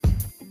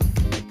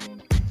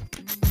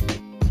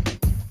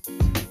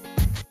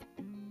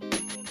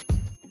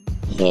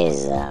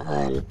Here's an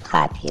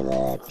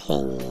unpopular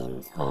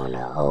opinion on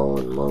an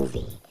old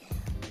movie,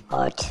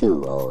 or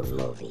two old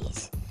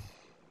movies.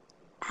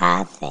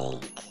 I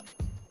think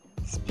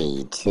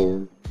Speed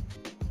 2,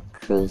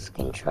 Cruise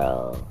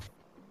Control,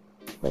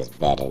 was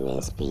better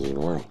than Speed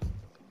 1.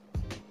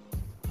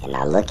 And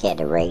I look at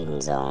the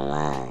ratings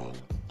online,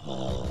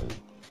 and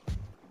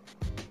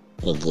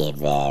it get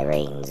bad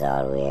ratings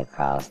all the way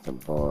across the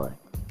board.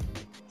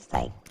 It's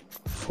like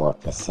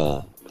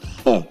 4%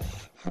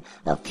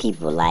 of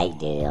people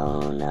liked it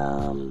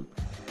on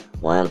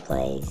one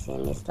place,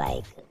 and it's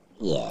like,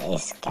 yeah,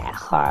 it's got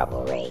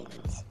horrible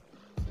ratings.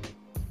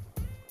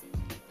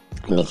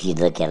 And if you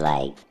look at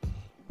like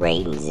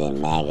ratings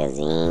in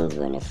magazines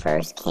when it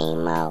first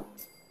came out,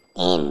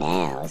 and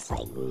now it's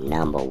like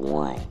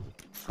 #1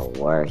 for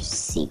worst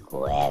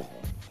sequel ever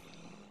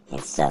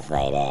and stuff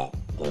like that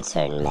in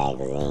certain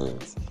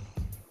magazines.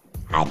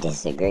 I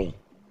disagree.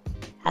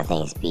 I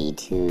think Speed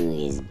 2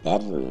 is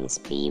better than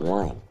Speed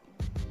 1.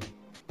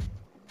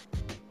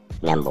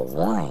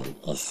 #1,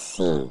 it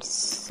seemed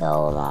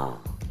so long.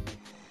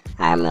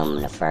 I remember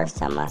the first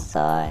time I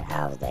saw it,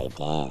 I was like,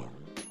 damn,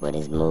 will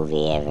this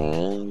movie ever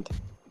end?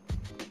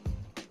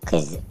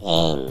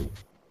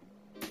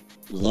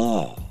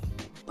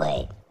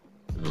 But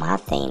my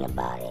thing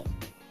about it,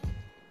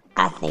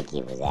 I think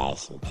it was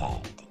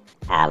action-packed.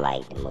 I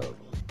liked the movie.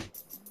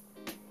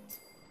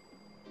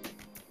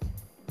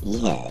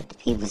 Yeah, the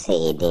people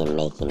say it didn't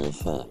make any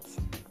sense.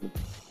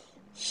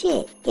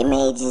 Shit, it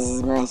made just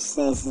as much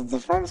sense as the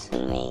first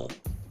one made.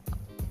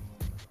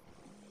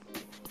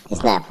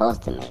 It's not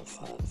supposed to make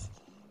sense.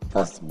 It's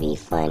supposed to be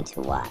fun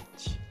to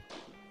watch.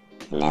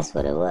 And that's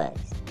what it was.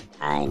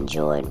 I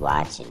enjoyed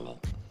watching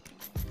it.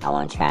 I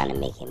wasn't trying to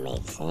make it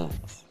make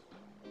sense.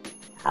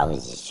 I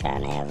was just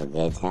trying to have a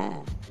good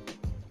time.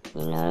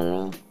 You know what I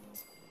mean?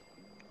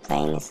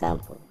 Plain and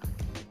simple.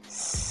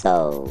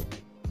 So,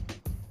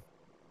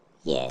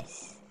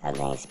 yes, I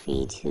think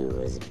Speed 2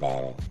 was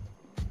better.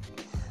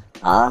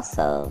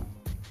 Also,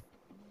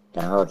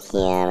 the whole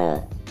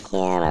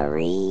Keanu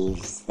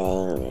Reeves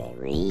thing,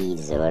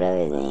 Reeves or whatever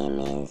his name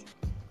is,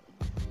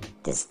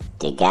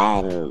 the guy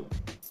in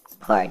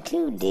part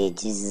 2 did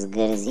just as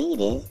good as he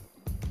did.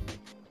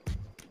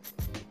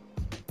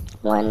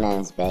 Wasn't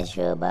nothing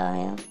special about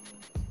him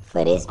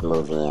for this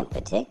movie in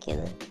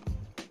particular.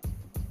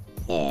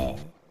 Yeah,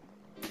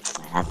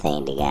 I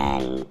think the guy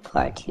in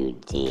part 2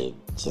 did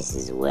just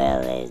as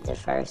well as the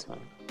first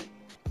one.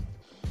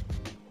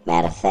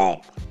 Matter of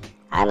fact,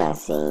 I done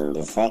seen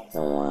the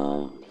second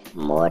one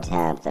more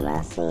times than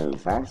I seen the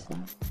first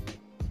one.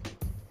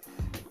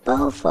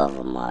 Both of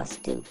them are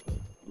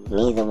stupid.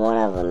 Neither one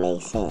of them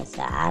makes sense.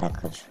 An out of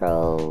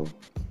control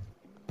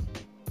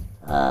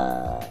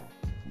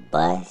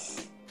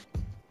bus,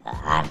 an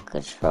out of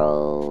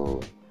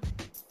control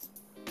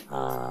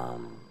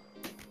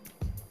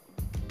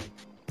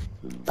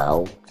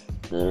boat,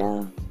 you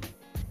know?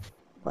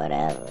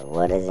 Whatever.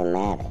 What does it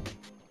matter?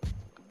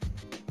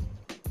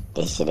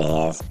 They should have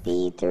had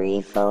Speed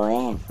 3, 4,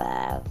 and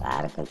 5.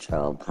 Out of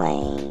control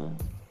plane,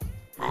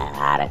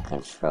 out of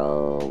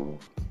control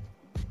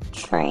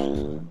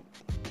train.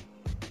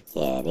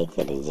 Yeah, they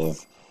could have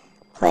just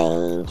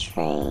plane,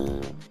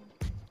 train,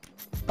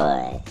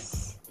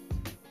 bus,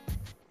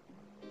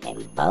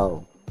 and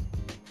boat.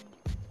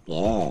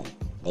 Yeah,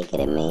 they could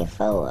have made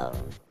 4 of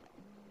them.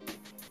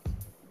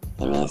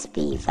 And then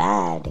Speed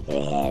 5, they could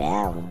have had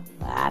that one,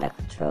 an out of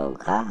control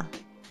car,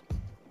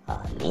 or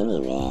a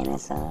minivan or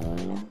something,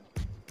 you know?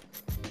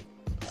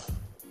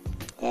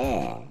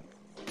 Yeah.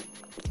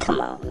 Come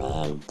on,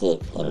 man,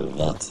 get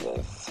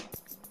inventive.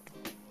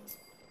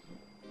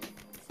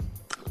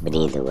 But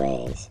either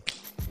ways,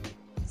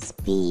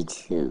 Speed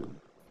 2,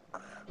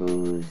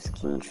 Cruise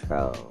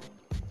Control.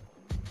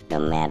 No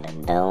matter,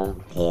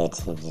 don't pay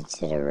attention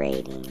to the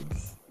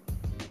ratings.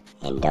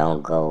 And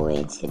don't go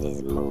into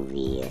this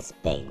movie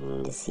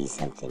expecting to see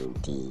something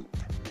deep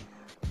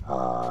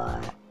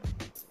or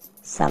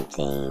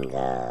something,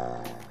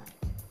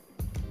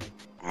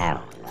 I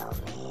don't know,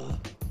 man.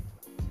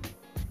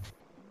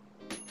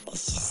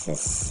 It's just a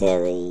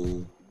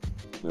silly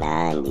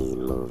 90s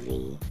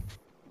movie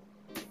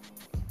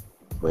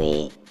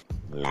with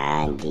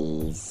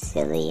 90s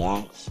silly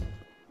action.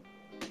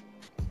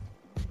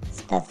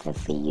 It's nothing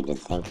for you to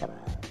think about.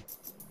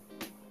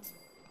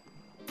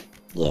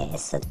 Yeah,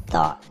 it's a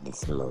thought,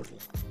 this movie.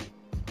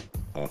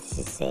 Let's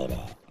just say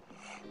that.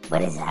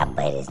 But it's not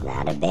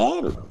a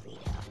bad movie,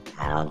 though.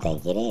 I don't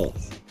think it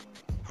is.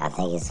 I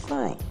think it's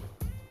fun.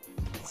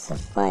 It's a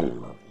fun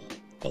movie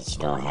that you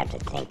don't have to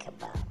think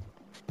about.